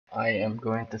I am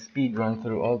going to speed run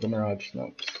through all the Mirage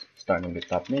smokes, starting with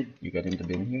top mid. You get in the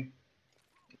bin here,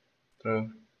 throw.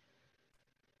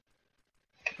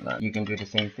 You can do the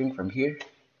same thing from here,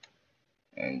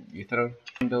 and you throw.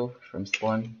 Window from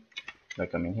spawn by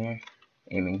coming here,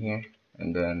 aiming here,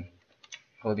 and then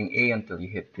holding A until you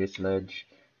hit this ledge,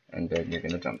 and then you're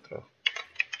gonna jump throw.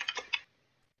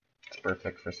 It's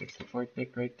perfect for 64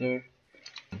 tick right there.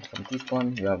 From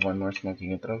T-spawn, you have one more smoke you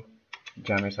can throw.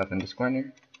 Jam yourself in this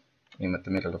corner, aim at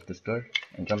the middle of this door,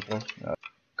 and jump throw.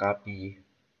 Copy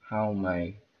how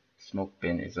my smoke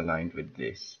pin is aligned with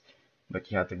this, but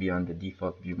you have to be on the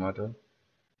default view model.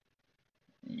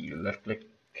 You left click,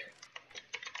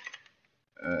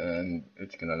 and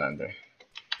it's gonna land there.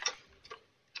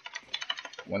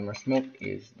 One more smoke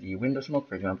is the window smoke.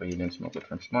 For example, you didn't smoke it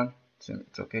from spawn, so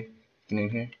it's okay. Get in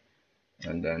here,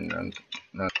 and then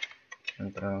run,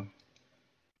 throw.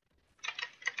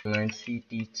 Learn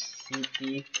CT,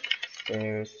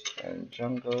 stairs, and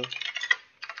jungle.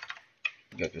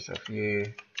 Get yourself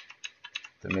here,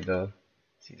 the middle.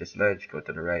 See this ledge, go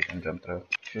to the right and jump throw.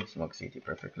 Should smoke CT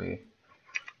perfectly.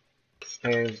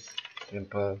 Stairs,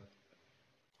 simple,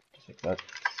 just like that.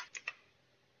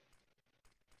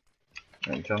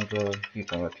 And jungle, you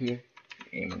come up here,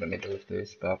 aim in the middle of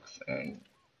this box and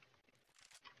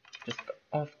just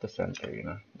off the center, you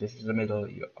know. This is the middle,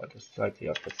 you are just slightly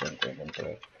off the center and then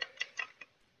throw.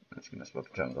 That's gonna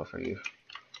smoke jungle for you.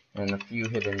 And a few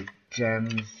hidden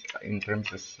gems in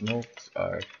terms of smokes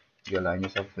are you align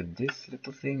yourself with this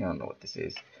little thing, I don't know what this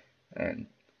is, and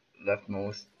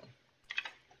leftmost,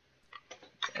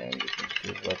 and you can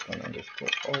choose weapon underscore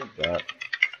all that.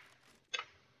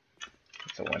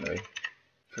 It's a one way.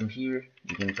 From here,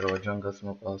 you can throw a jungle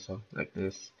smoke also, like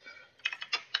this.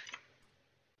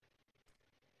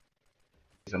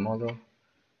 It's a molo.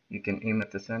 You can aim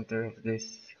at the center of this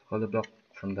hollow block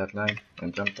from that line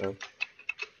and jump throw.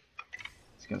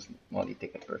 It's gonna molly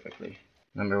take it perfectly.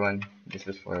 Number one, this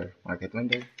is for market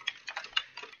window.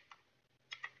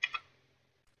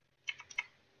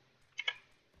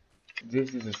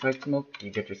 This is a side smoke.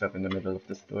 You get yourself in the middle of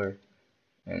the store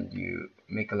and you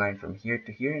make a line from here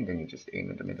to here and then you just aim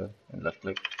in the middle and left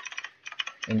click.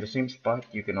 In the same spot,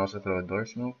 you can also throw a door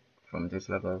smoke from this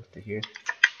level to here.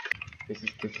 This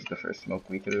is the first smoke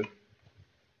we threw.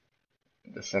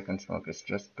 The second smoke is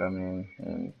just coming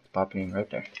and popping right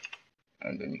there.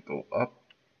 And then you go up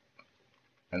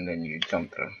and then you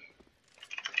jump through.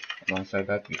 Alongside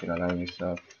that, you can align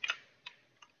yourself.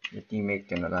 Your teammate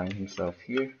can align himself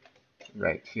here,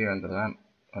 right here on the lamp,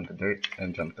 on the dirt,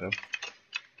 and jump through.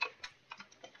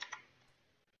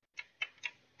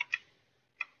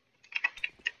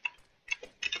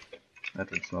 That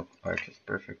would smoke arches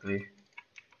perfectly.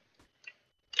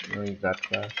 You'll need that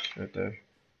flash right there.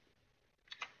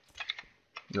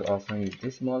 You'll also need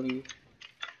this molly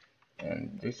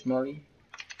and this molly.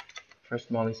 First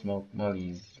molly smoke,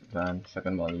 molly's van.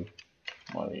 Second molly,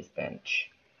 molly's bench.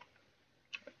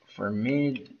 For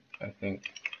mid, I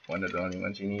think one of the only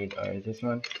ones you need are this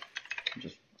one.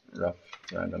 Just rough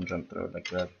random jump throw like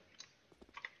that.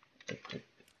 It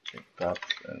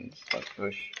pops and start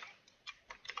push.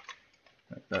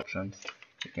 Like that chance.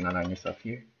 You can align yourself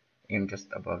here. Aim just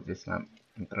above this lamp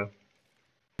and throw.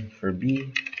 For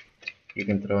B, you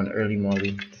can throw an early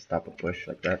molly to stop a push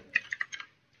like that.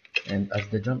 And as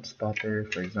the jump spotter,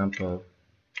 for example,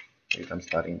 if I'm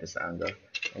spotting this angle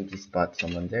and you spot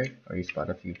someone there or you spot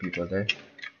a few people there,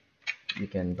 you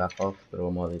can back off, throw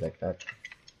a molly like that.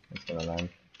 It's gonna land.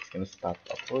 It's gonna stop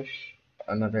a push.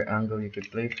 Another angle you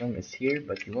could play from is here,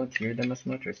 but you won't hear them as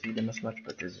much or see them as much,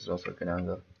 but this is also a good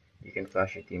angle. You can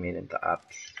flash your teammate into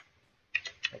apps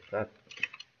like that,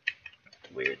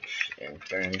 which in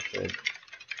turn should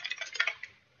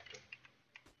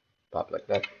pop like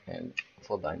that and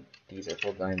full blind. These are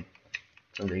full blind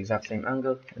from the exact same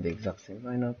angle and the exact same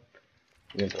lineup.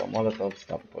 You can throw a Molotov,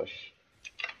 stop push.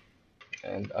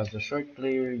 And as a short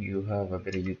player, you have a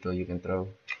bit of util you can throw.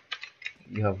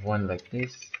 You have one like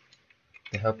this.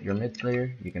 To help your mid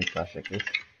player, you can flash like this.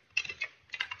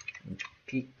 And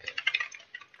peek.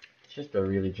 It's just a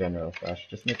really general flash.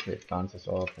 Just make sure it bounces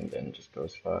off and then just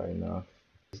goes far enough.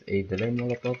 There's a delay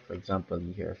Molotov. For example,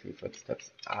 you hear a few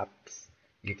footsteps, apps.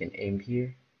 You can aim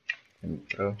here and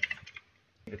throw.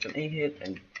 If it's an A hit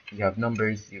and you have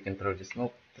numbers, you can throw the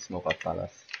smoke out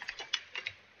palace.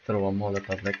 Throw a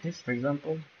Molotov like this, for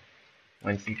example.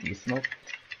 When CT is smoked,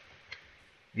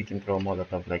 we can throw a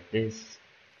Molotov like this.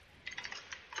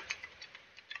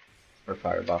 For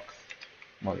firebox,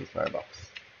 Molly's firebox.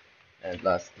 And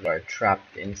last, you are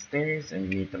trapped in stairs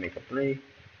and you need to make a play.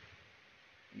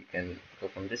 You can go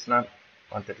from this lamp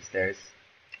onto the stairs,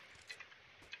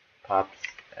 pops,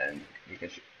 and you can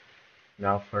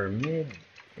now for mid,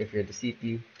 if you're the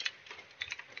CP,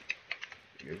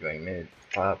 you're going mid,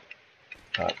 top,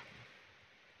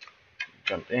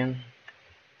 jump in,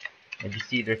 and you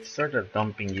see there's sort of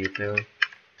dumping util.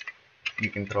 You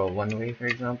can throw one way, for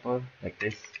example, like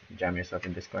this, jam yourself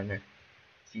in this corner.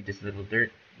 See this little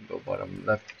dirt, you go bottom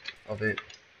left of it,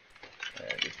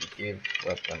 and if you give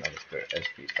weapon underscore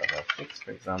SP/6,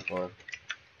 for example,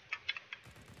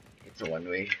 it's a one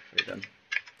way for them.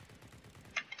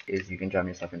 Is you can jam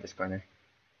yourself in this corner,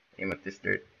 aim at this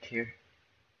dirt here,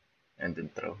 and then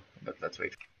throw, but let's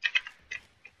wait.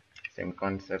 Same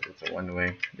concept, it's a one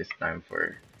way, this time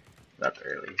for that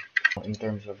early. In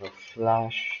terms of a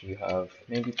flash, you have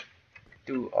maybe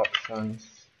two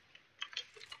options.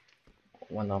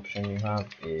 One option you have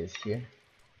is here,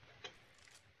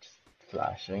 just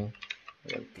flashing,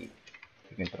 real peak.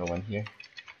 You can throw one here.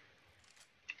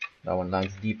 That one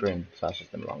lands deeper and flashes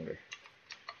them longer.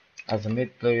 As a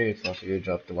mid player, it's also your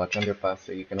job to watch underpass,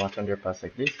 so you can watch underpass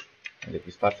like this, and if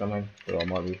you spot someone, throw a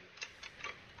molo,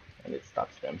 and it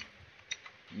stops them.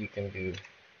 You can do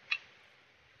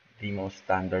the most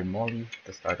standard molly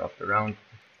to start off the round,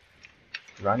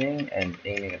 running and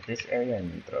aiming at this area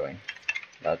and then throwing.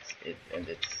 That's it, and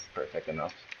it's perfect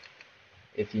enough.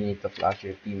 If you need to flash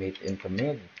your teammate into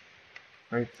mid,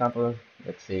 for example,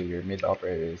 let's say your mid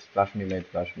operator is flash me mid,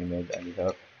 I need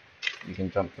help, you can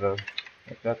jump throw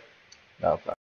like that, that'll flash.